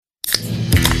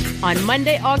On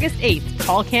Monday, August 8th,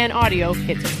 Tall Can Audio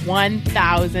hits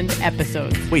 1,000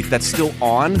 episodes. Wait, that's still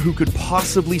on? Who could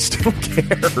possibly still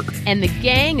care? And the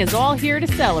gang is all here to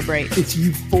celebrate. It's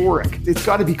euphoric. It's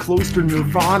got to be close to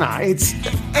Nirvana. It's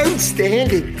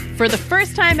outstanding. For the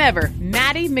first time ever,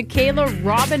 Maddie, Michaela,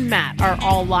 Rob, and Matt are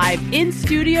all live in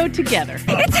studio together.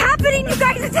 It's happening, you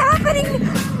guys! It's happening!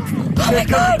 Oh my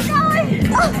God!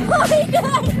 Oh my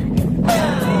God!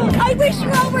 I wish you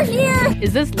all were here!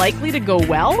 Is this likely to go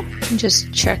well?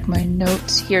 Just check my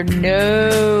notes here.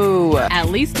 No. At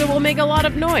least it will make a lot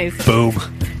of noise. Boom.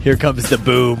 Here comes the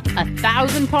boom.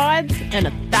 1,000 pods and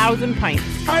 1,000 pints.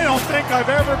 I don't think I've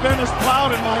ever been as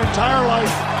proud in my entire life.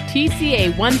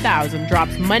 TCA 1000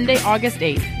 drops Monday, August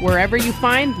 8th, wherever you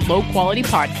find low-quality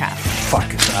podcasts.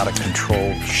 Fuck, it's out of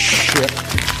control. Shit.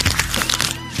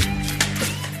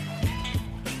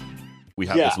 We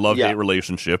have this love-hate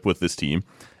relationship with this team,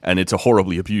 and it's a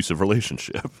horribly abusive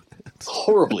relationship.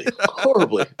 Horribly.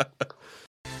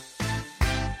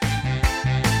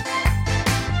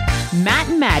 Matt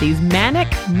and Maddie's Manic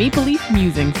Maple Leaf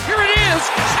Musings. Here it is!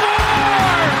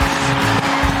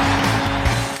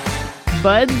 Scores!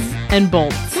 Buds and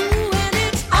Bolts.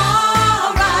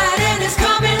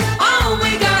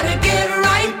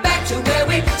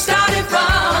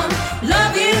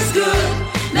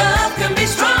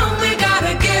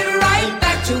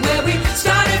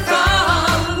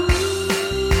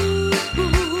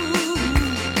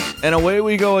 And away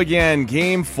we go again.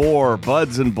 Game 4,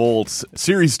 Buds and Bolts.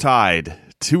 Series tied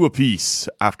 2 apiece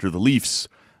after the Leafs.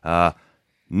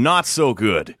 Not so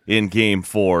good in Game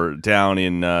 4 down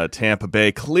in Tampa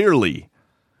Bay. Clearly,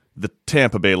 the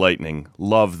Tampa Bay Lightning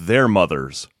love their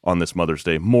mothers on this Mother's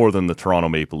Day more than the Toronto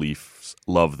Maple Leafs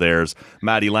love theirs.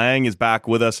 Maddie Lang is back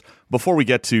with us. Before we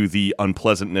get to the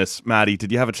unpleasantness, Maddie,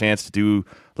 did you have a chance to do a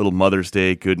little Mother's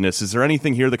Day goodness? Is there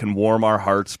anything here that can warm our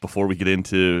hearts before we get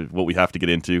into what we have to get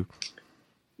into?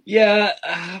 Yeah,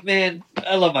 man,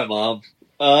 I love my mom.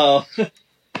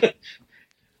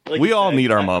 We all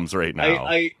need our moms right now.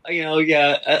 I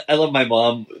love my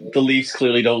mom. The Leafs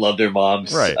clearly don't love their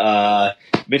moms. Right.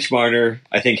 Mitch Marner,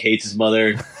 I think, hates his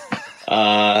mother.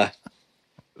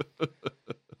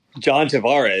 John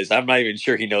Tavares, I'm not even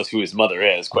sure he knows who his mother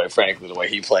is, quite frankly, the way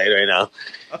he played right now.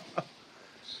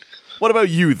 What about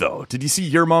you, though? Did you see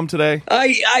your mom today?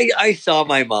 I saw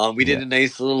my mom. We did a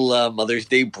nice little Mother's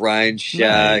Day brunch.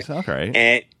 Nice.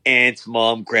 Okay. Aunt's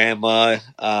mom, grandma.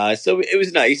 So it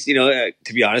was nice. You know,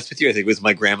 to be honest with you, I think it was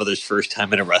my grandmother's first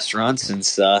time in a restaurant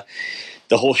since the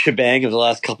whole shebang of the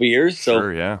last couple of years. So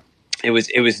sure, yeah. It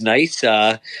was nice.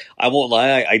 I won't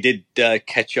lie. I did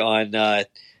catch on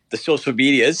the social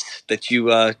medias that you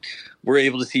were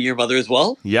able to see your mother as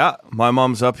well. Yeah, my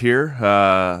mom's up here.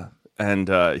 And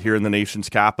here in the nation's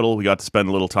capital, we got to spend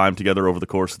a little time together over the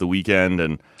course of the weekend,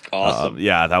 and awesome.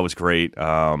 That was great.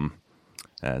 A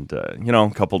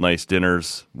couple nice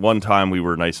dinners. One time we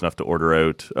were nice enough to order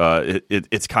out.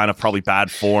 It's kind of probably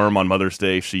bad form on Mother's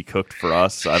Day. She cooked for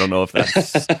us. I don't know if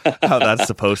that's how that's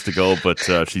supposed to go, but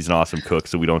she's an awesome cook,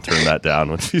 so we don't turn that down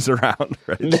when she's around.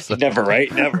 Right? So, never, right?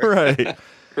 Never. Right.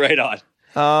 Right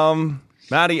on.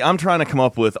 Maddie, I'm trying to come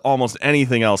up with almost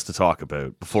anything else to talk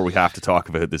about before we have to talk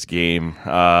about this game.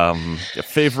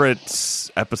 Favorite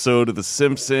episode of The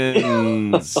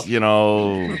Simpsons,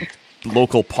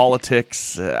 local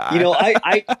politics.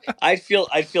 I'd feel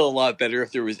a lot better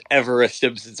if there was ever a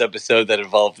Simpsons episode that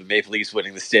involved the Maple Leafs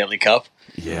winning the Stanley Cup.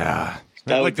 Yeah.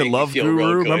 That like would the make Love me feel Guru, real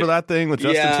good. remember that thing with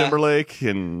Justin Timberlake?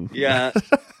 And Yeah.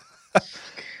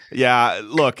 Yeah,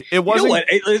 look, it wasn't... You know what?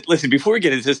 Hey, listen, before we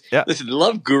get into this, Yeah. listen,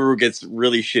 Love Guru gets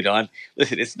really shit on.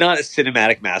 Listen, it's not a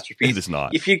cinematic masterpiece. It is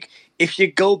not. If you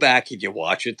go back and you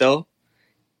watch it, though,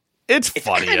 It's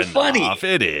funny kinda enough. funny.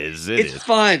 It is. it's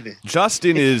fun.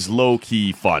 Justin is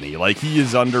low-key funny. Like, he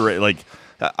is underrated. Like,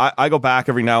 I go back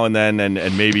every now and then,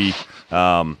 and maybe...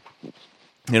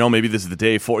 maybe this is the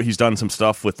day for. He's done some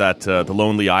stuff with that the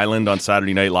Lonely Island on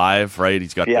Saturday Night Live, right?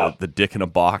 He's got the Dick in a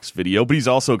Box video, but he's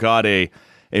also got a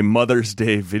Mother's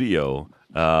Day video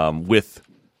with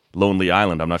Lonely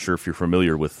Island. I'm not sure if you're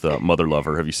familiar with Mother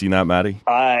Lover. Have you seen that, Maddie?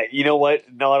 You know what?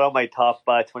 Not on my top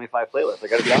 25 playlist. I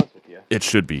got to be honest with you. It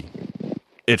should be.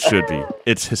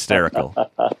 It's hysterical.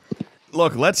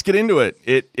 Look, let's get into it.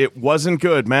 It wasn't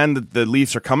good, man. The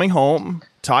Leafs are coming home,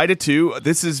 tied at 2.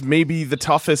 This is maybe the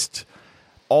toughest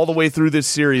all the way through this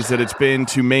series that it's been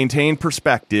to maintain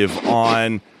perspective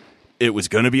on. It was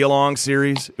going to be a long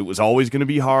series. It was always going to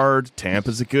be hard.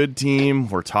 Tampa's a good team.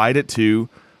 We're tied at 2.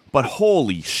 But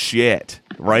holy shit,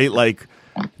 right? Like,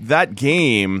 that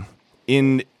game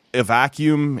in a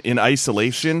vacuum, in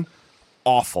isolation,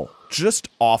 awful. Just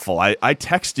awful. I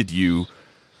texted you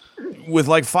with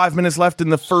like 5 minutes left in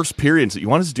the first period. So you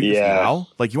want us to do this Yeah. now?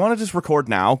 Like, you want to just record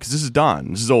now? Because this is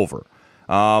done. This is over.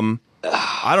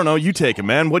 I don't know. You take it,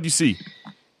 man. What'd you see?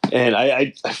 And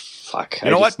I fuck.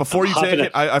 You know what? Before you take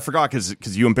it, I forgot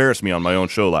because you embarrassed me on my own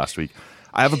show last week.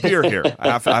 I have a beer here. I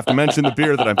have to mention the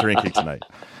beer that I'm drinking tonight.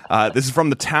 This is from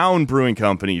the Town Brewing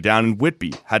Company down in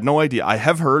Whitby. Had no idea. I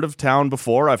have heard of Town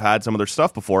before. I've had some of their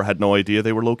stuff before. Had no idea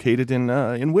they were located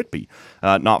in Whitby,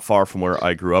 not far from where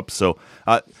I grew up. So,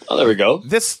 there we go.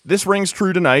 This rings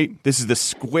true tonight. This is the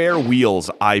Square Wheels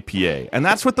IPA, and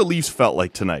that's what the Leafs felt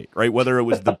like tonight, right? Whether it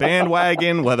was the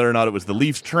bandwagon, whether or not it was the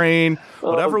Leafs train,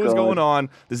 whatever was going on,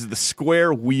 this is the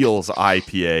Square Wheels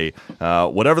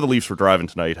IPA. Whatever the Leafs were driving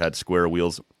tonight had Square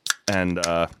Wheels. And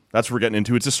that's what we're getting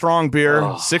into. It's a strong beer,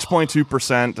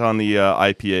 6.2% on the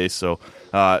IPA. So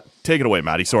take it away,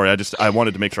 Matty. Sorry, I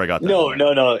wanted to make sure I got that.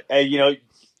 No. Hey,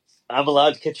 I'm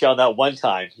allowed to catch you on that one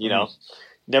time.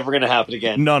 Never going to happen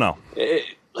again. No.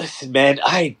 Listen, man.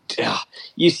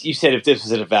 You said if this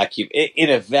was in a vacuum, in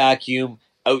a vacuum,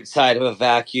 outside of a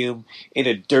vacuum, in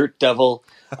a dirt devil.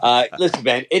 Listen,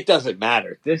 man. It doesn't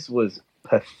matter. This was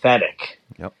pathetic.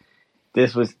 Yep.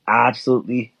 This was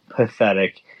absolutely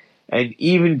pathetic. And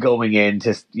even going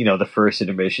into the first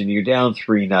intermission, you're down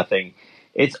 3-0.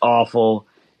 It's awful.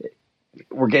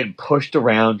 We're getting pushed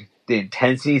around. The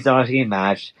intensity's not getting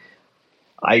matched.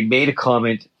 I made a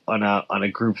comment on a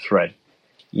group thread.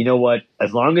 You know what?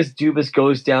 As long as Dubas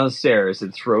goes downstairs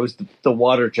and throws the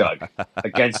water jug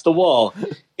against the wall,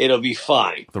 it'll be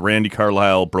fine. The Randy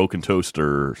Carlyle broken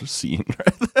toaster scene.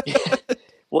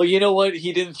 Well, you know what?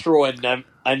 He didn't throw enough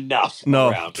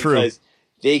around. True. Because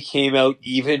they came out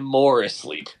even more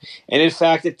asleep. And in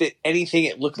fact, if anything,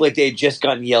 it looked like they had just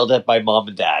gotten yelled at by mom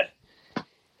and dad.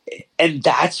 And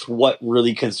that's what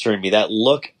really concerned me, that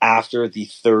look after the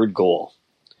third goal.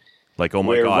 Like, oh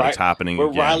my God, it's happening where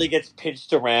again. Riley gets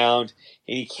pinched around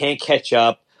and he can't catch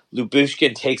up.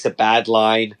 Lyubushkin takes a bad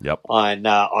line on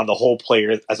the whole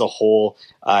player as a whole.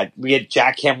 We had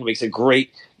Jack Campbell makes a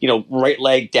great right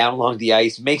leg down along the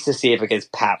ice, makes a save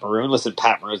against Pat Maroon. Listen,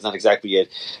 Pat Maroon's not exactly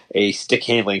a stick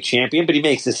handling champion, but he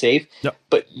makes the save. Yep.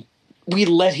 But we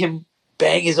let him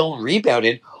bang his own rebound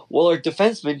in while our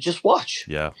defensemen just watch.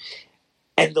 Yeah.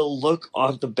 And the look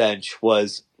on the bench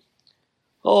was,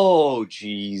 oh,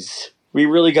 geez, we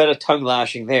really got a tongue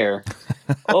lashing there.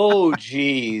 Oh,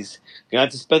 geez, gonna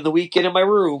have to spend the weekend in my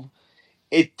room.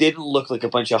 It didn't look like a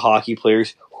bunch of hockey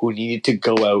players who needed to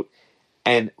go out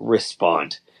and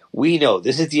respond. We know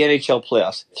this is the NHL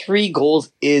playoffs. 3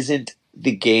 goals isn't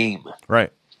the game.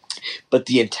 Right. But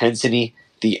the intensity,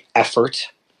 the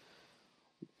effort.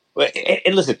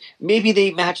 And listen, maybe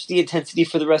they match the intensity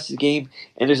for the rest of the game,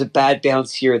 and there's a bad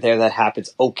bounce here or there that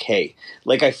happens. Okay.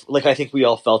 Like I think we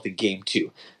all felt in game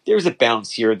 2. There was a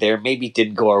bounce here or there. Maybe it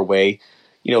didn't go our way.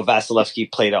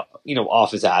 Vasilevsky played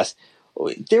off his ass.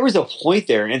 There was a point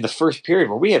there in the first period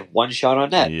where we had 1 shot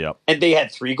on net. Yep. And they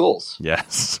had 3 goals.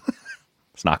 Yes.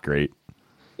 It's not great.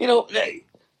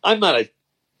 I'm not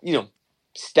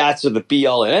stats are the be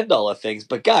all and end all of things,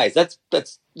 but guys,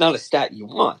 that's not a stat you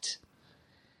want.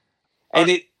 And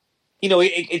it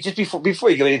just before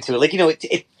you go into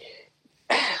it,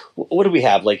 what do we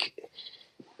have?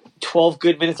 12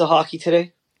 good minutes of hockey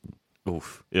today?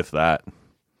 Oof, if that.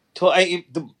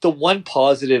 The one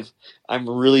positive I'm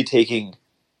really taking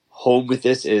home with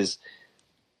this is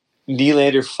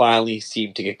Nylander finally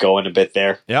seemed to get going a bit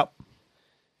there. Yep.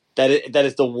 That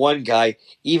is the one guy,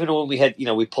 even when we had,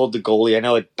 we pulled the goalie, I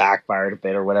know it backfired a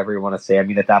bit or whatever you want to say. I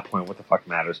mean, at that point, what the fuck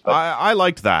matters? But I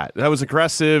liked that. That was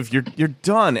aggressive. You're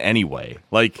done anyway.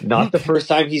 Not the first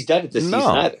time he's done it this season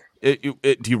either.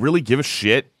 Do you really give a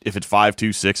shit if it's 5-2,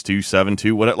 6-2,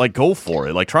 7-2? What? Go for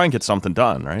it. Try and get something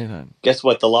done, right? Guess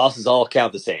what? The losses all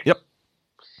count the same. Yep.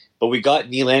 But we got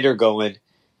Nylander going.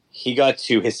 He got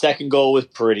 2. His second goal was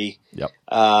pretty. Yep.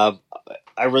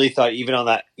 I really thought even on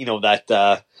that,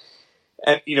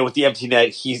 with the empty net,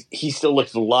 he still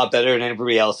looked a lot better than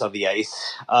anybody else on the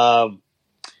ice.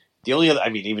 The only other,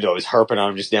 even though I was harping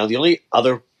on him just now, the only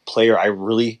other player I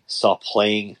really saw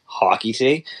playing hockey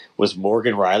today was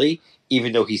Morgan Riley,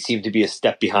 even though he seemed to be a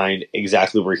step behind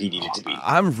exactly where he needed to be.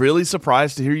 I'm really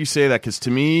surprised to hear you say that, because to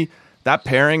me, that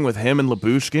pairing with him and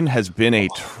Lyubushkin has been a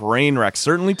train wreck.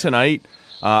 Certainly tonight.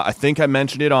 I think I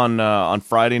mentioned it on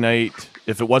Friday night.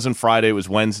 If it wasn't Friday, it was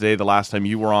Wednesday, the last time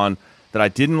you were on, that I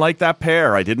didn't like that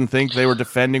pair. I didn't think they were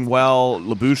defending well.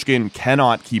 Lyubushkin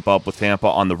cannot keep up with Tampa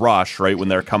on the rush, right, when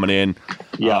they're coming in.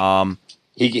 Yeah.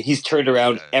 He's turned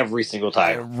around every single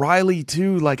time. Riley,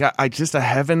 too. I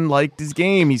haven't liked his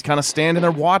game. He's kind of standing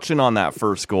there watching on that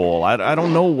first goal. I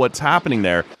don't know what's happening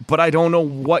there, but I don't know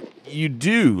what you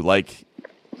do.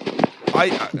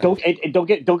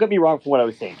 don't get me wrong from what I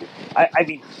was saying. I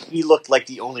mean, he looked like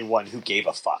the only one who gave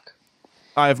a fuck.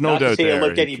 I have no Not doubt to say there. it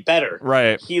looked any better.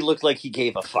 Right. He looked like he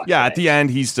gave a fuck. Yeah, today. at the end,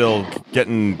 he's still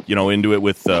getting into it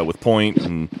with Point,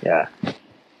 and Yeah.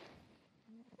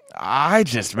 I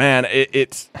just, man,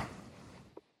 it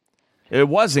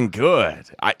wasn't good.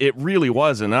 It really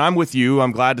wasn't. And I'm with you.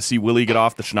 I'm glad to see Willie get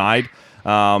off the schneid.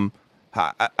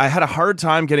 I had a hard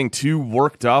time getting too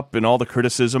worked up in all the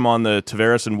criticism on the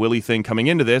Tavares and Willie thing coming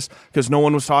into this because no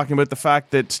one was talking about the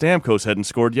fact that Stamkos hadn't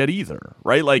scored yet either,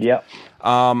 right? Like, yeah.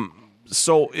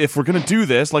 So if we're going to do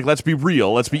this, like, let's be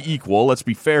real, let's be equal, let's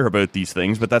be fair about these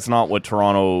things, but that's not what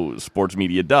Toronto sports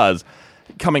media does.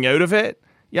 Coming out of it,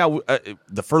 yeah,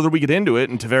 the further we get into it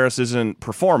and Tavares isn't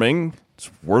performing, it's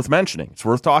worth mentioning. It's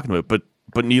worth talking about. But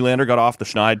Nylander got off the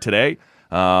schneid today,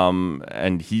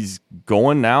 and he's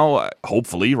going now,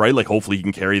 hopefully, right? Like, hopefully he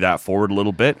can carry that forward a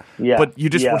little bit. Yeah. But you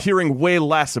just were hearing way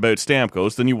less about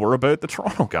Stamkos than you were about the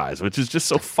Toronto guys, which is just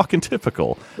so fucking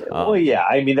typical. Well, yeah,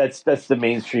 I mean, that's the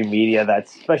mainstream media,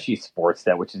 that's especially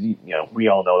Sportsnet, which is, we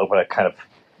all know what a kind of,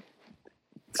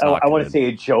 I want to say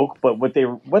a joke, but what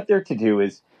they're to do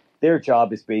is, their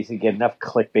job is basically get enough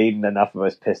clickbait and enough of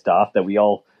us pissed off that we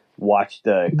all watch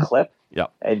the clip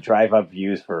and drive up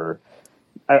views for,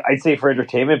 I'd say for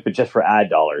entertainment, but just for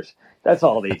ad dollars. That's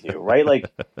all they do, right?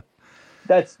 Like,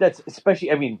 that's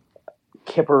especially, I mean,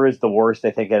 Kipper is the worst,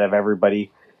 I think, out of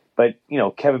everybody. But,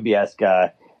 Kevin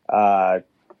Biesca,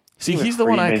 see, he's the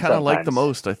one I kind of like the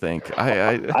most, I think.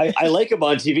 I like him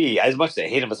on TV. As much as I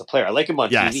hate him as a player, I like him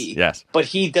on TV. Yes. But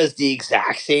he does the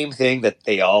exact same thing that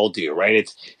they all do, right?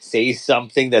 It's say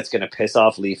something that's going to piss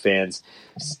off Leaf fans,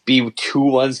 be too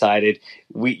one-sided.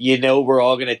 We're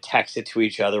all going to text it to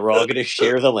each other. We're all going to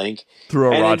share the link.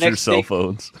 Through our Rogers cell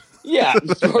phones. Yeah,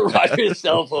 through a Rogers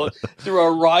cell phone, through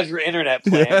a Roger internet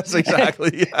plan. Yes,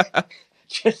 exactly. Yeah.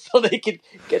 Just so they can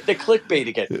get the clickbait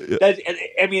again.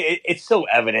 I mean, it's so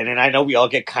evident, and I know we all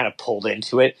get kind of pulled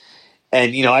into it.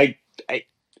 And I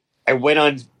went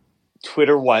on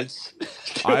Twitter once.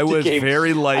 I was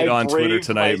very light on Twitter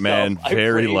tonight, man.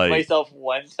 Very light. I myself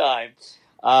one time,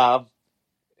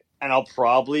 and I'll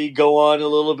probably go on a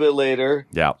little bit later.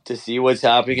 Yeah. To see what's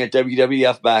happening at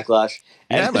WWF Backlash.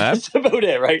 Yeah, and man. That's about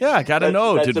it, right? Yeah, I got to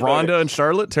know. Did Ronda it. and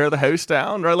Charlotte tear the house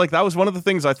down? Right, like that was one of the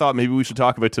things I thought maybe we should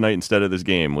talk about tonight instead of this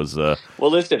game. Was well,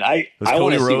 listen, I want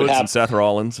Cody to see what Rhodes happens. and Seth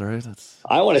Rollins, right?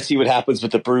 I want to see what happens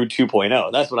with the Brood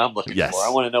 2.0. That's what I'm looking for. I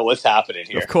want to know what's happening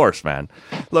here. Of course, man.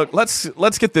 Look, let's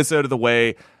get this out of the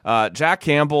way. Jack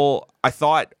Campbell, I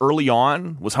thought early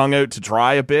on was hung out to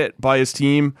dry a bit by his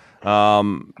team.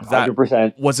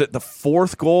 100%. Was it the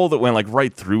fourth goal that went like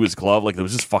right through his glove? Like it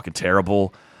was just fucking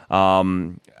terrible.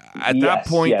 At that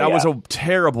point, that was a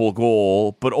terrible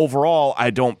goal. But overall, I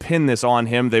don't pin this on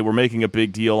him. They were making a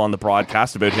big deal on the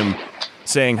broadcast about him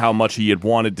saying how much he had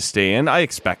wanted to stay in. I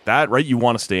expect that, right? You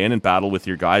want to stay in and battle with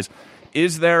your guys.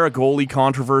 Is there a goalie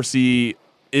controversy?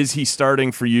 Is he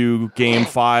starting for you game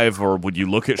 5, or would you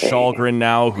look at Shalgren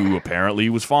now, who apparently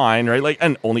was fine, right? Like,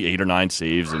 and only 8 or 9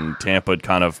 saves, and Tampa had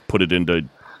kind of put it into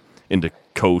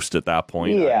coast at that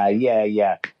point.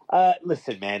 Yeah.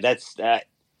 Listen, man, that's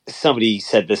somebody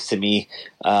said this to me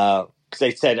because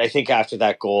I think after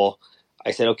that goal,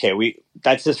 I said, okay,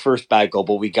 that's his first bad goal,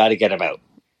 but we got to get him out.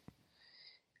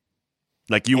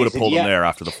 Like you would have pulled him there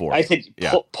after the 4th. I said,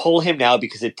 pull him now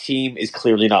because the team is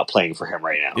clearly not playing for him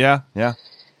right now. Yeah.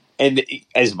 And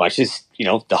as much as,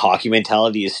 the hockey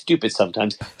mentality is stupid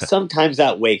sometimes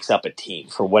that wakes up a team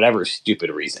for whatever stupid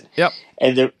reason. Yep.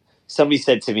 And somebody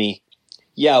said to me,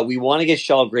 yeah, we want to get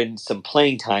Shalgren some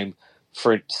playing time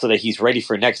so that he's ready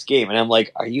for next game. And I'm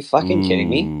like, are you fucking kidding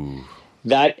me?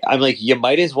 I'm like, you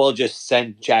might as well just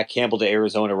send Jack Campbell to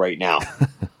Arizona right now.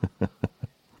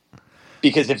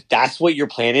 Because if that's what your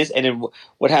plan is, and then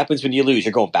what happens when you lose?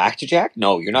 You're going back to Jack?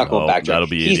 No, you're not going back to Jack. That'll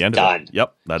be the end of it.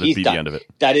 Yep, that'll be the end of it.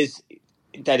 That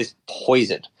is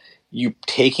poison. You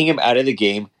taking him out of the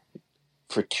game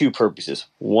for 2 purposes.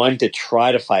 1, to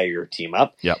try to fire your team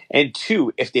up. Yep. And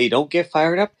 2, if they don't get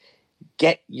fired up,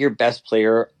 get your best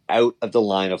player out of the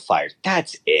line of fire.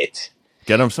 That's it.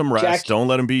 Get him some rest. Don't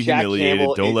let him be humiliated.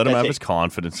 Campbell, don't let him have his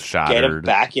confidence shattered. Get him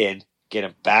back in. Get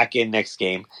him back in next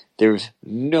game. There's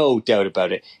no doubt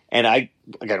about it. And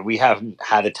we haven't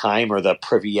had the time or the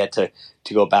privy yet to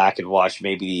go back and watch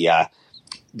maybe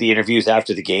the interviews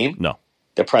after the game. No.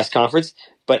 The press conference.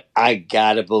 But I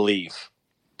gotta believe,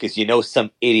 because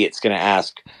some idiot's going to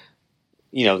ask,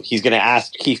 he's going to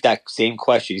ask Keith that same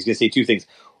question. He's going to say 2 things.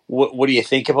 What do you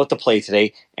think about the play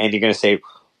today? And you're going to say,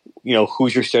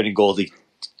 who's your starting goalie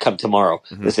come tomorrow?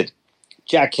 Mm-hmm. Listen,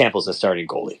 Jack Campbell's a starting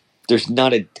goalie. There's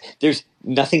nothing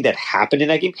that happened in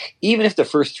that game. Even if the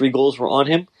first 3 goals were on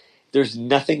him, there's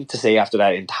nothing to say after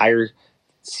that entire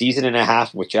season and a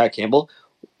half with Jack Campbell.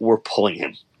 We're pulling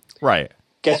him. Right.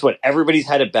 Guess what? Everybody's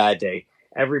had a bad day.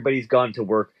 Everybody's gone to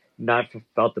work, not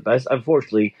felt the best.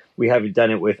 Unfortunately, we haven't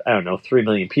done it with, 3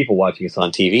 million people watching us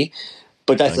on TV.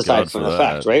 But that's aside from the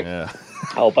fact, right? Yeah.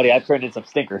 Oh, buddy, I've turned in some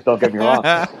stinkers. Don't get me wrong.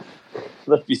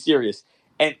 Let's be serious.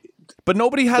 But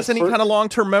nobody has any kind of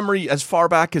long-term memory as far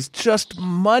back as just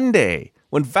Monday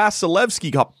when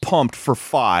Vasilevsky got pumped for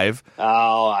 5.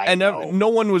 Oh, I know. No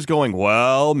one was going,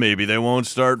 well, maybe they won't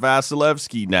start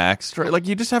Vasilevsky next. Right? Like,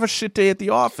 you just have a shit day at the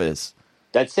office.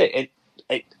 That's it.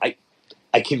 I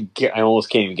almost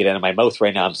can't even get out of my mouth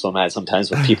right now. I'm so mad sometimes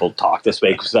when people talk this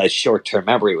way because I have short-term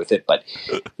memory with it. But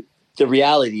the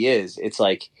reality is, it's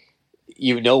like,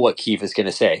 you know what Keefe is going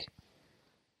to say.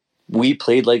 We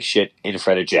played like shit in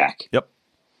front of Jack. Yep.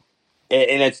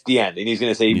 And that's the end. And he's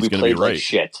going to say, we played like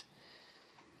shit.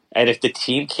 And if the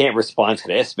team can't respond to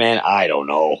this, man, I don't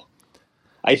know.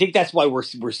 I think that's why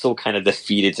we're so kind of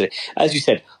defeated today. As you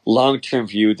said, long-term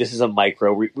view, this is a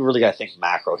micro. We really got to think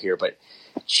macro here, but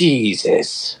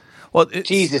Jesus. Well,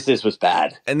 Jesus, this was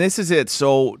bad. And this is it.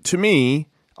 So to me,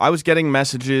 I was getting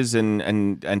messages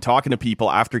and talking to people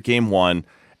after game 1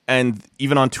 and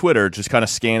even on Twitter, just kind of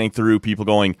scanning through people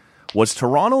going, was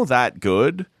Toronto that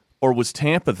good or was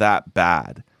Tampa that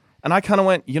bad? And I kind of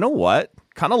went, you know what?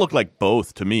 Kind of looked like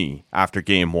both to me after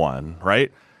game 1,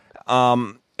 right?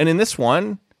 And in this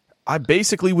one, I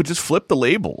basically would just flip the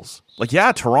labels. Like,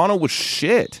 yeah, Toronto was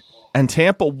shit, and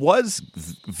Tampa was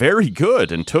very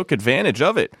good and took advantage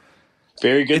of it.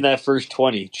 Very good in that first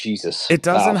 20. Jesus. It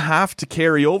doesn't have to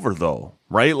carry over, though,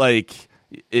 right? Like,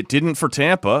 it didn't for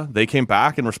Tampa. They came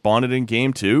back and responded in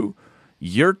game 2.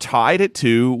 You're tied at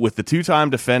 2 with the 2-time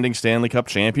defending Stanley Cup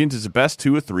champions. It's the best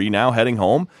 2 of 3 now heading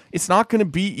home. It's not going to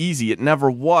be easy. It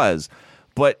never was.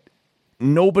 But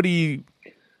nobody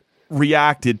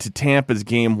reacted to Tampa's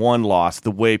game 1 loss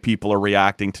the way people are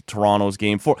reacting to Toronto's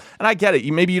game 4. And I get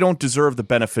it. Maybe you don't deserve the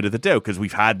benefit of the doubt because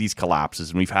we've had these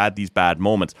collapses and we've had these bad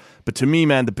moments. But to me,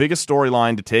 man, the biggest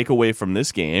storyline to take away from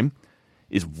this game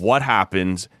is what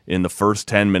happens in the first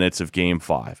 10 minutes of game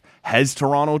 5. Has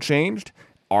Toronto changed?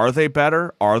 Are they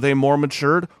better? Are they more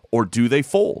matured? Or do they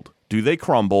fold? Do they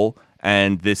crumble?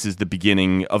 And this is the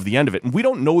beginning of the end of it. And we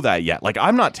don't know that yet. Like,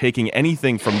 I'm not taking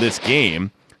anything from this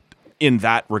game in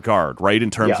that regard, right? In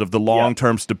terms of the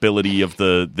long-term stability of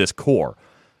this core.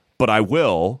 But I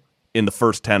will in the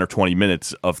first 10 or 20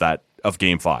 minutes of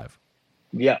game 5.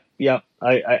 Yeah.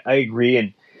 I agree.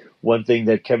 And one thing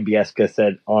that Kevin Biesca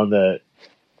said on the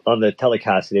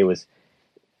telecast today was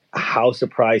how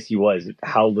surprised he was at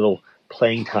how little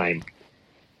playing time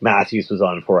Matthews was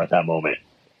on for at that moment.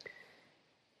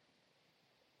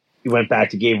 He went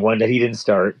back to game 1 that he didn't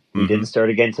start. He didn't start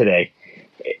again today.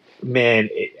 Man,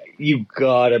 you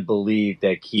gotta believe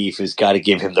that Keefe has got to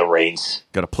give him the reins.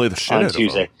 Got to play the shit on out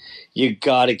Tuesday. of him. You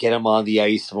got to get him on the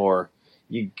ice more.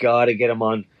 You got to get him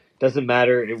on. Doesn't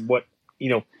matter what,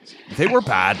 They were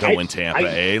bad, though, in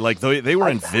Tampa, Like, they were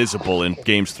invisible in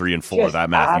games 3 and 4, that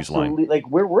Matthews line. Like,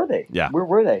 where were they? Yeah. Where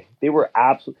were they? They were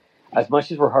absolutely... As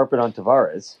much as we're harping on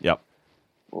Tavares, yep.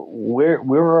 Where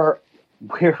are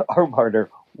Marner?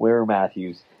 Where are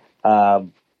Matthews?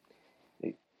 Bunting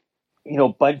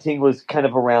was kind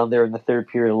of around there in the third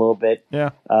period a little bit. Yeah.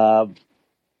 I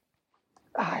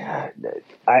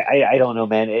don't know,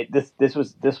 man. This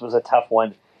was a tough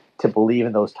one to believe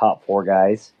in those top 4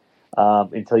 guys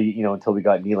until we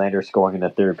got Nylander scoring in the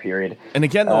third period. And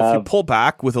again, though, if you pull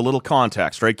back with a little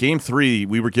context, right? Game 3,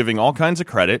 we were giving all kinds of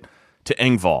credit to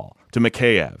Engvall, to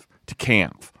Mikheyev, to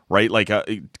Kampf, right? Like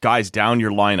guys down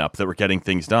your lineup that were getting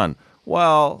things done.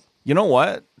 Well, you know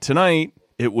what? Tonight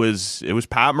it was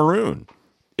Pat Maroon,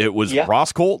 it was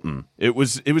Ross Colton, it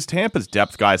was Tampa's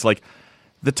depth guys. Like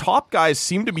the top guys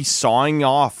seem to be sawing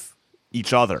off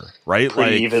each other, right?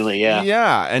 Pretty evenly, yeah.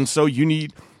 Yeah, and so you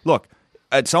need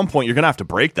at some point you're gonna have to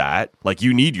break that. Like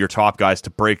you need your top guys to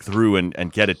break through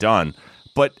and get it done.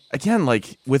 But again,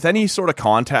 like with any sort of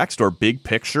context or big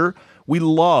picture, we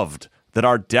loved that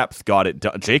our depth got it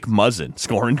done. Jake Muzzin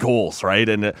scoring goals, right?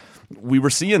 And we were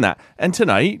seeing that. And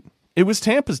tonight, it was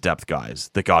Tampa's depth guys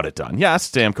that got it done. Yes,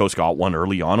 Stamkos got one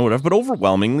early on or whatever, but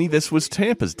overwhelmingly, this was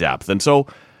Tampa's depth. And so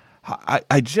I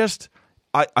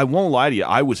won't lie to you,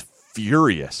 I was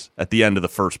furious at the end of the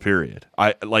first period.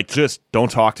 Just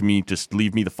don't talk to me, just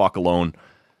leave me the fuck alone.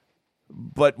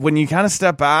 But when you kind of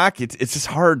step back, it's just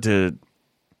hard to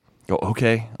go,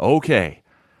 okay,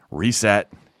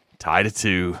 reset, tied at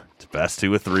 2, it's best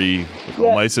 2 of 3, with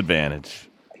home ice advantage.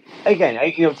 again,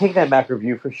 take that macro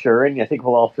view for sure, and I think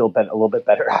we'll all feel a little bit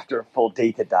better after a full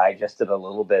day to digest it a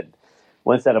little bit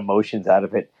once that emotion's out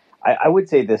of it. I would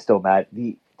say this though, Matt,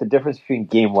 the difference between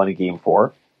Game 1 and Game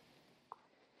 4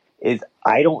 is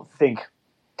I don't think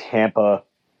Tampa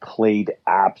played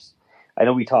apps. I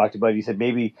know we talked about it. You said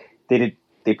maybe they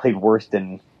played worse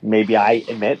than maybe I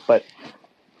admit, but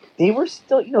they were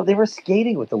still, they were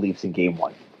skating with the Leafs in Game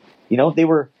 1.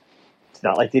 It's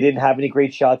not like they didn't have any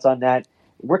great shots on that.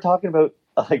 We're talking about,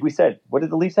 like we said, what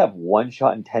did the Leafs have? 1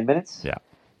 shot in 10 minutes? Yeah.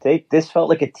 This felt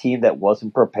like a team that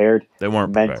wasn't prepared. They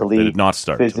weren't mentally, prepared. They did not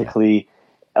start physically,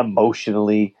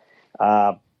 emotionally.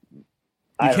 You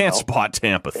can't spot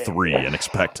Tampa 3 and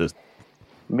expect to.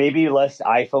 Maybe less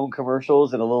iPhone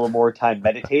commercials and a little more time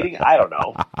meditating. I don't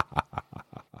know.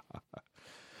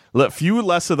 Few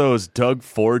less of those Doug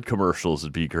Ford commercials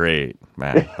would be great,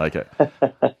 man. Like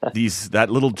that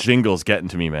little jingle's getting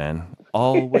to me, man.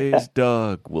 Always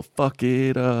Doug will fuck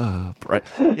it up, right?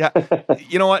 Yeah,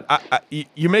 you know what?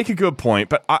 You make a good point,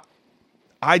 but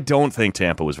I don't think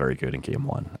Tampa was very good in Game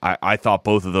 1. I thought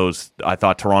both of those. I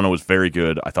thought Toronto was very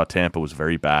good. I thought Tampa was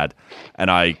very bad, and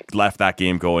I left that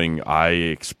game going, I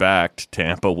expect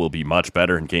Tampa will be much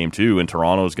better in Game 2, and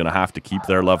Toronto is going to have to keep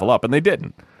their level up, and they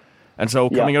didn't. And so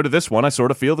coming out of this one, I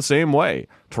sort of feel the same way.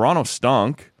 Toronto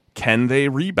stunk. Can they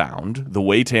rebound the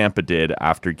way Tampa did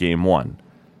after Game 1?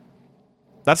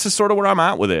 That's just sort of where I'm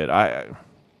at with it.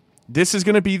 This is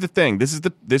going to be the thing. This is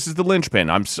the linchpin.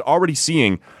 I'm already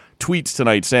seeing tweets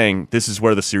tonight saying this is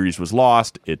where the series was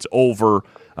lost. It's over.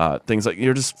 Things like,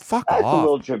 you're just fuck off. That's a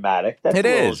little dramatic. It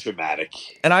is dramatic.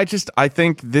 And I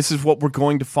think this is what we're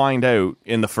going to find out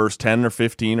in the first 10 or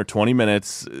 15 or 20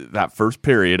 minutes, that first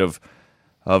period of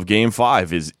Game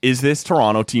 5 is this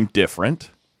Toronto team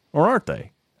different or aren't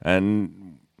they?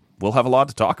 And we'll have a lot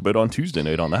to talk about on Tuesday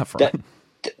night on that front.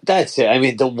 That's it. I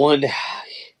mean,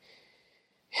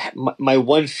 my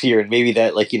one fear, and maybe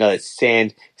that,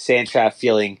 that sand trap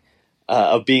feeling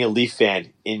of being a Leaf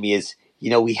fan in me is,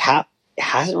 it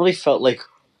hasn't really felt like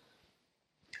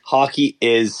hockey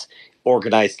is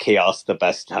organized chaos the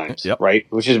best times, right?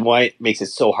 Which is why it makes it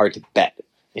so hard to bet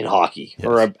in hockey,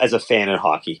 or as a fan in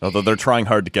hockey. Although they're trying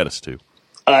hard to get us to.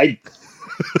 Jesus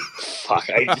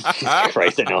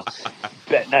Christ, I know.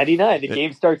 Bet 99. The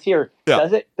game starts here.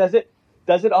 Yeah.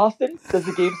 Does it, Austin? Does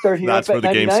the game start here? That's where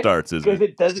the game starts, isn't it? Because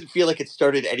it doesn't feel like it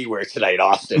started anywhere tonight,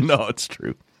 Austin. No, it's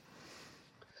true.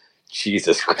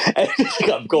 Jesus Christ.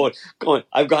 I'm going.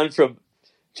 I've gone from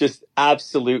just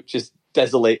absolute, just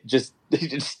desolate, just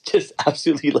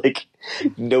absolutely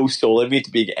no soul in me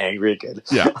to being angry again.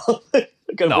 Yeah.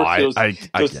 No, I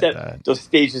get that. Those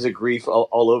stages of grief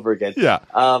all over again. Yeah.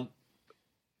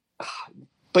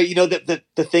 But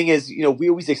the thing is, we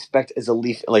always expect as a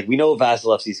Leaf, we know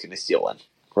Vasilevsky's going to steal one,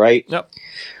 right? Yep.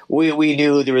 We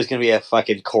knew there was going to be a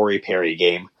fucking Corey Perry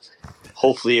game.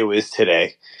 Hopefully it was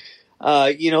today.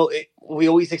 We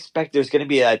always expect there's going to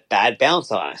be a bad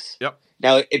bounce on us. Yep.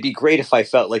 Now, it'd be great if I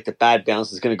felt like the bad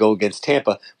bounce is going to go against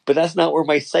Tampa, but that's not where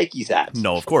my psyche's at.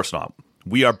 No, of course not.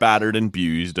 We are battered and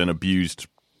abused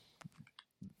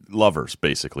lovers,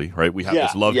 basically, right? We have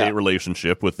this love-hate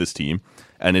relationship with this team,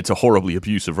 and it's a horribly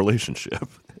abusive relationship.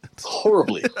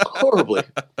 Horribly.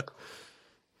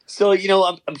 So,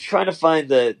 I'm trying to find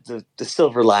the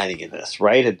silver lining in this,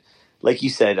 right? And like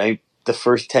you said, the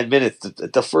first 10 minutes,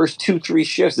 the first 2-3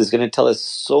 shifts is going to tell us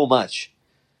so much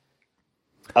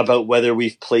about whether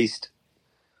we've placed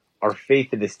our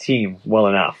faith in this team well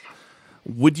enough.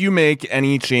 Would you make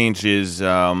any changes,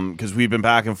 because we've been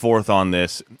back and forth on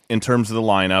this, in terms of the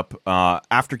lineup?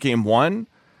 After Game 1,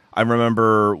 I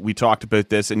remember we talked about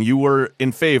this, and you were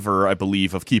in favor, I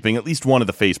believe, of keeping at least one of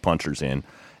the face punchers in.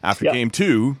 After Game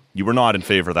 2, you were not in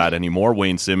favor of that anymore.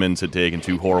 Wayne Simmons had taken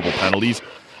 2 horrible penalties.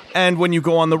 And when you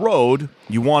go on the road,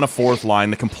 you want a fourth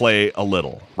line that can play a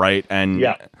little, right?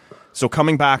 And so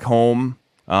coming back home,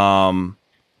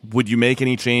 would you make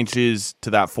any changes to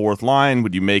that fourth line?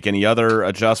 Would you make any other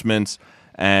adjustments?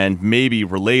 And maybe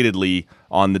relatedly,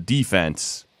 on the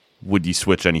defense, would you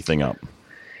switch anything up?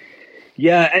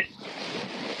 Yeah,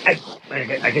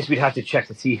 I guess we'd have to check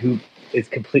to see who is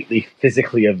completely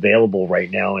physically available right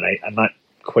now, and I'm not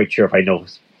quite sure if I know.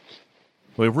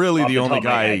 Well, really, the only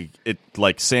guy,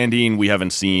 Sandin, we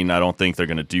haven't seen. I don't think they're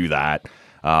going to do that.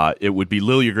 It would be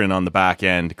Liljegren on the back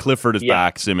end. Clifford is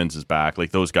back. Simmons is back.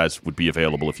 Those guys would be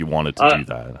available if you wanted to do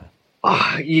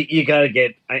that. You got to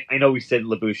get... I know we said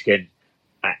Lyubushkin.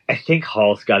 I think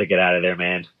Hall's got to get out of there,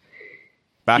 man.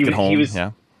 Back at home,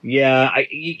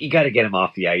 you got to get him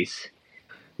off the ice.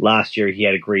 Last year, he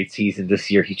had a great season.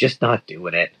 This year, he's just not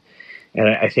doing it. And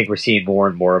I think we're seeing more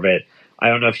and more of it. I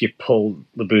don't know if you pull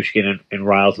Lyubushkin and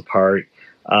Riles apart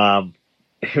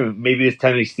Maybe this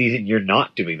time of the season you're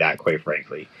not doing that, quite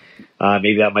frankly.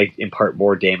 Maybe that might impart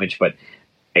more damage, but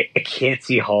I can't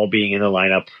see Hall being in the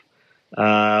lineup.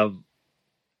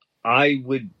 I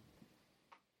would.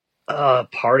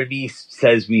 Part of me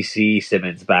says we see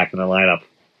Simmons back in the lineup.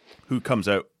 Who comes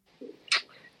out?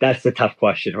 That's the tough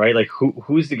question, right? Like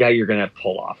who's the guy you're going to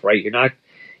pull off, right? You're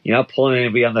not pulling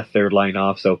anybody on the third line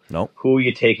off. So Who are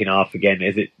you taking off again?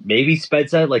 Is it maybe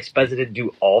Spezza? Like Spezza didn't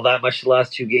do all that much the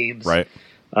last 2 games, right?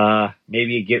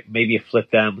 Maybe you flip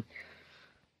them.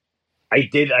 I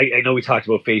know we talked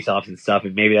about face-offs and stuff,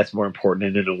 and maybe that's more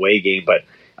important in an away game. But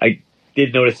I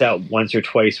did notice that once or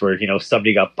twice where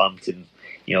somebody got bumped and.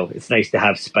 It's nice to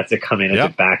have Spezza come in as a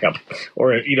backup,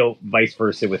 or vice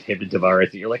versa with him and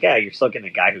Tavares. And you're like, you're still getting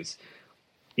a guy who's,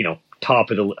 top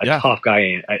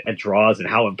guy at draws, and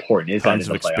how important is Tons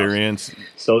that in the of experience. playoffs?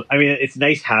 So I mean, it's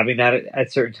nice having that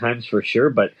at certain times for sure,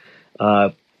 but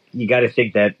you got to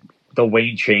think that the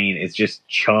Wayne train is just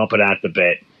chomping at the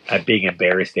bit at being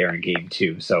embarrassed there in Game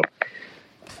 2. So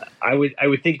I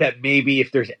would think that maybe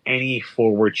if there's any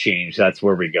forward change, that's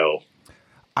where we go.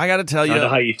 I got to tell you, I don't know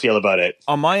how you feel about it.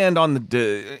 On my end,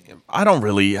 I don't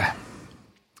really.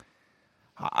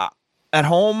 At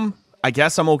home, I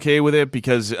guess I'm okay with it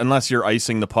because unless you're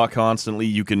icing the puck constantly,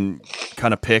 you can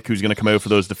kind of pick who's going to come out for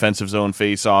those defensive zone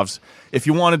faceoffs. If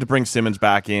you wanted to bring Simmons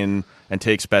back in and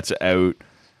take Spezza out,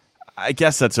 I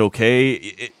guess that's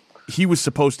okay. He was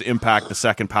supposed to impact the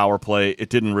second power play. It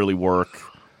didn't really work.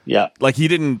 Yeah, like he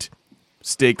didn't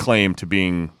stake claim to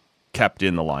being kept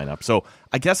in the lineup. So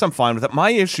I guess I'm fine with that. My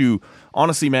issue,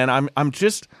 honestly, man, I'm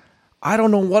just, I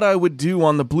don't know what I would do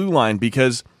on the blue line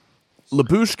because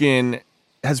Lyubushkin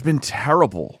has been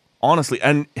terrible, honestly.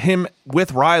 And him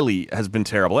with Riley has been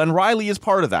terrible. And Riley is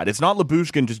part of that. It's not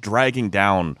Lyubushkin just dragging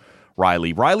down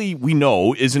Riley. Riley, we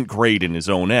know, isn't great in his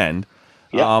own end.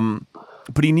 Yeah.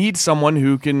 But he needs someone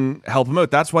who can help him out.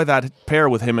 That's why that pair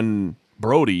with him and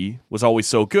Brody was always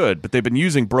so good, but they've been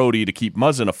using Brody to keep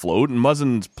Muzzin afloat, and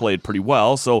Muzzin's played pretty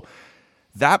well. So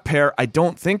that pair, I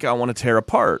don't think I want to tear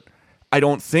apart. I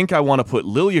don't think I want to put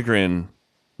Liljegren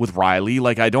with Riley.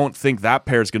 Like, I don't think that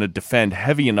pair is going to defend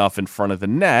heavy enough in front of the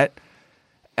net,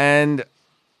 and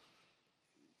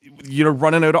you're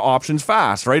running out of options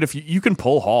fast, right? If you can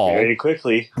pull Hall very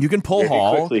quickly, you can pull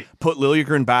Hall, put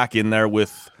Liljegren back in there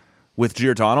with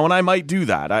Giordano, and I might do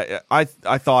that. I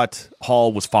thought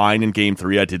Hall was fine in Game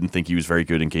 3. I didn't think he was very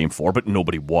good in Game 4, but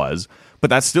nobody was. But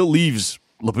that still leaves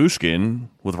Lyubushkin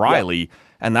with Riley,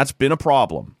 and that's been a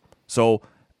problem. So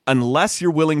unless you're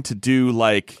willing to do,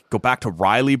 go back to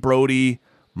Riley, Brody,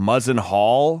 Muzzin,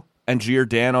 Hall, and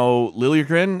Giordano,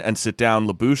 Liljegren, and sit down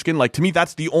Lyubushkin, to me,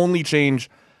 that's the only change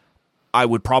I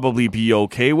would probably be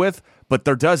okay with. But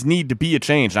there does need to be a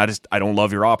change, and I don't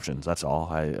love your options. That's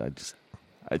all.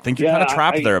 I think you're kind of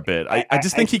trapped there a bit. I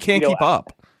just think he can't keep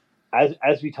up.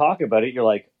 As we talk about it, you're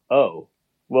like, oh,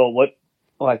 well, what?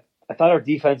 Oh, I thought our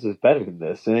defense was better than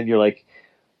this. And then you're like,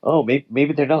 oh,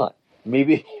 maybe they're not.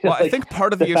 Maybe. Well, I think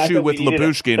part of the issue with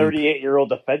Lyubushkin,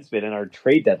 38-year-old defenseman in our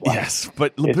trade deadline. Yes,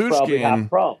 but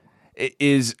Lyubushkin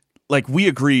is we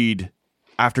agreed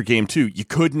after Game 2, you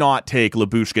could not take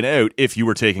Lyubushkin out if you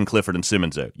were taking Clifford and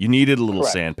Simmons out. You needed a little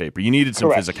sandpaper. You needed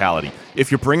some physicality. If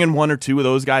you're bringing one or two of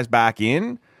those guys back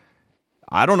in,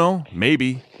 I don't know.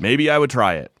 Maybe I would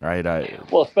try it. Right?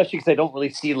 Well, especially because I don't really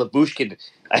see Lyubushkin.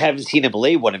 I haven't seen him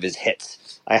lay one of his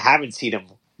hits. I haven't seen him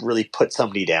really put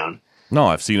somebody down. No,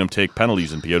 I've seen him take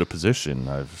penalties and be out of position.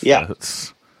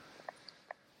 It's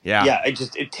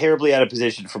terribly out of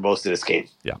position for most of this game.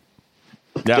 Yeah.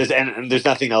 And there's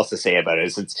nothing else to say about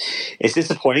it. It's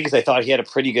disappointing because I thought he had a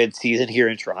pretty good season here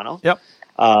in Toronto. Yep.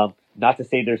 Not to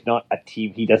say there's not a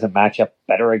team he doesn't match up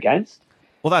better against.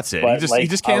 Well, that's it. He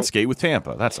just can't skate with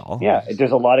Tampa. That's all. Yeah,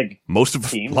 there's a lot of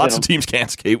teams. Lots of teams can't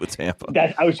skate with Tampa.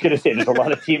 I was going to say there's a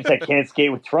lot of teams that can't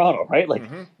skate with Toronto, right?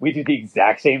 We do the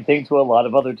exact same thing to a lot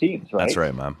of other teams, right? That's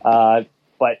right, man.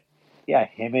 But yeah,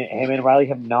 him and Riley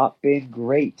have not been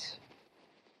great.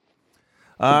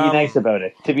 To be nice about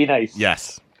it. To be nice.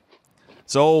 Yes.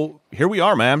 So here we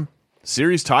are, man.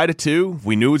 Series tied at 2.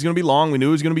 We knew it was going to be long. We knew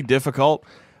it was going to be difficult.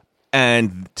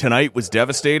 And tonight was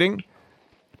devastating.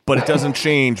 But it doesn't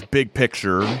change big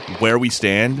picture where we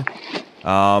stand.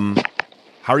 How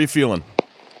are you feeling?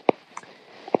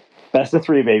 Best of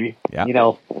 3, baby.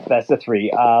 Yeah. Best of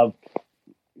 3.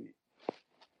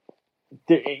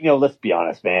 Let's be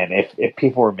honest, man. If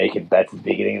people were making bets at the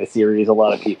beginning of the series, a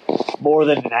lot of people, more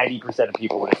than 90% of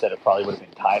people would have said it probably would have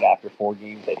been tied after 4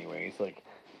 games anyways. And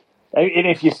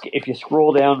if you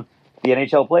scroll down the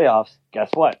NHL playoffs, guess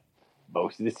what?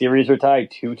 Most of the series are tied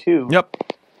 2-2. Yep.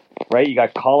 Right? You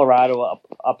got Colorado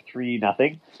up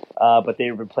 3-0, but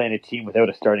they've been playing a team without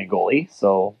a starting goalie.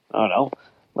 So I don't know.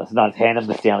 Let's not hand them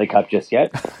the Stanley Cup just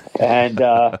yet. And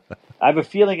I have a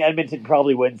feeling Edmonton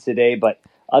probably wins today, but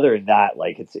other than that,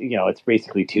 like it's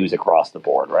basically 2s across the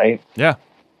board, right? Yeah,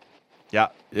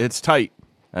 it's tight,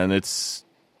 and that's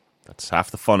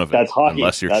half the fun of it. That's hockey.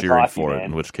 Unless you're That's cheering hockey, for man. it,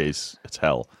 in which case it's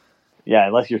hell. Yeah,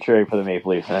 unless you're cheering for the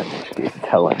Maple Leafs, in which case it's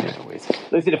hell anyways.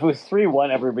 Listen, if it was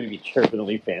 3-1, everybody would be cheering for the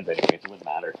Leaf fans anyways. It wouldn't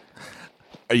matter.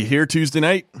 Are you here Tuesday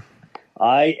night?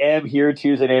 I am here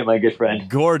Tuesday night, my good friend.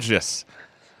 Gorgeous.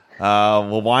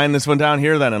 We'll wind this one down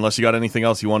here then, unless you got anything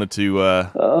else you wanted to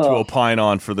opine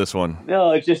on for this one.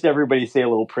 No, it's just everybody say a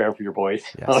little prayer for your boys.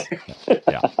 Yes.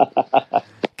 Yeah.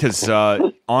 Because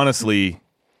honestly,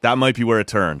 that might be where it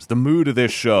turns. The mood of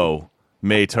this show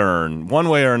may turn one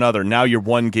way or another. Now you're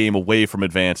one game away from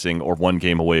advancing or one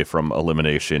game away from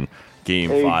elimination. Game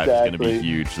 5 is going to be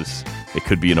huge. It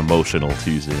could be an emotional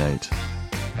Tuesday night.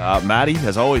 Matty,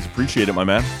 as always, appreciate it, my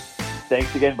man.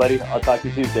 Thanks again, buddy. I'll talk to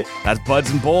you Tuesday. That's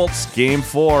Buds and Bolts, Game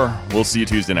 4. We'll see you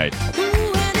Tuesday night.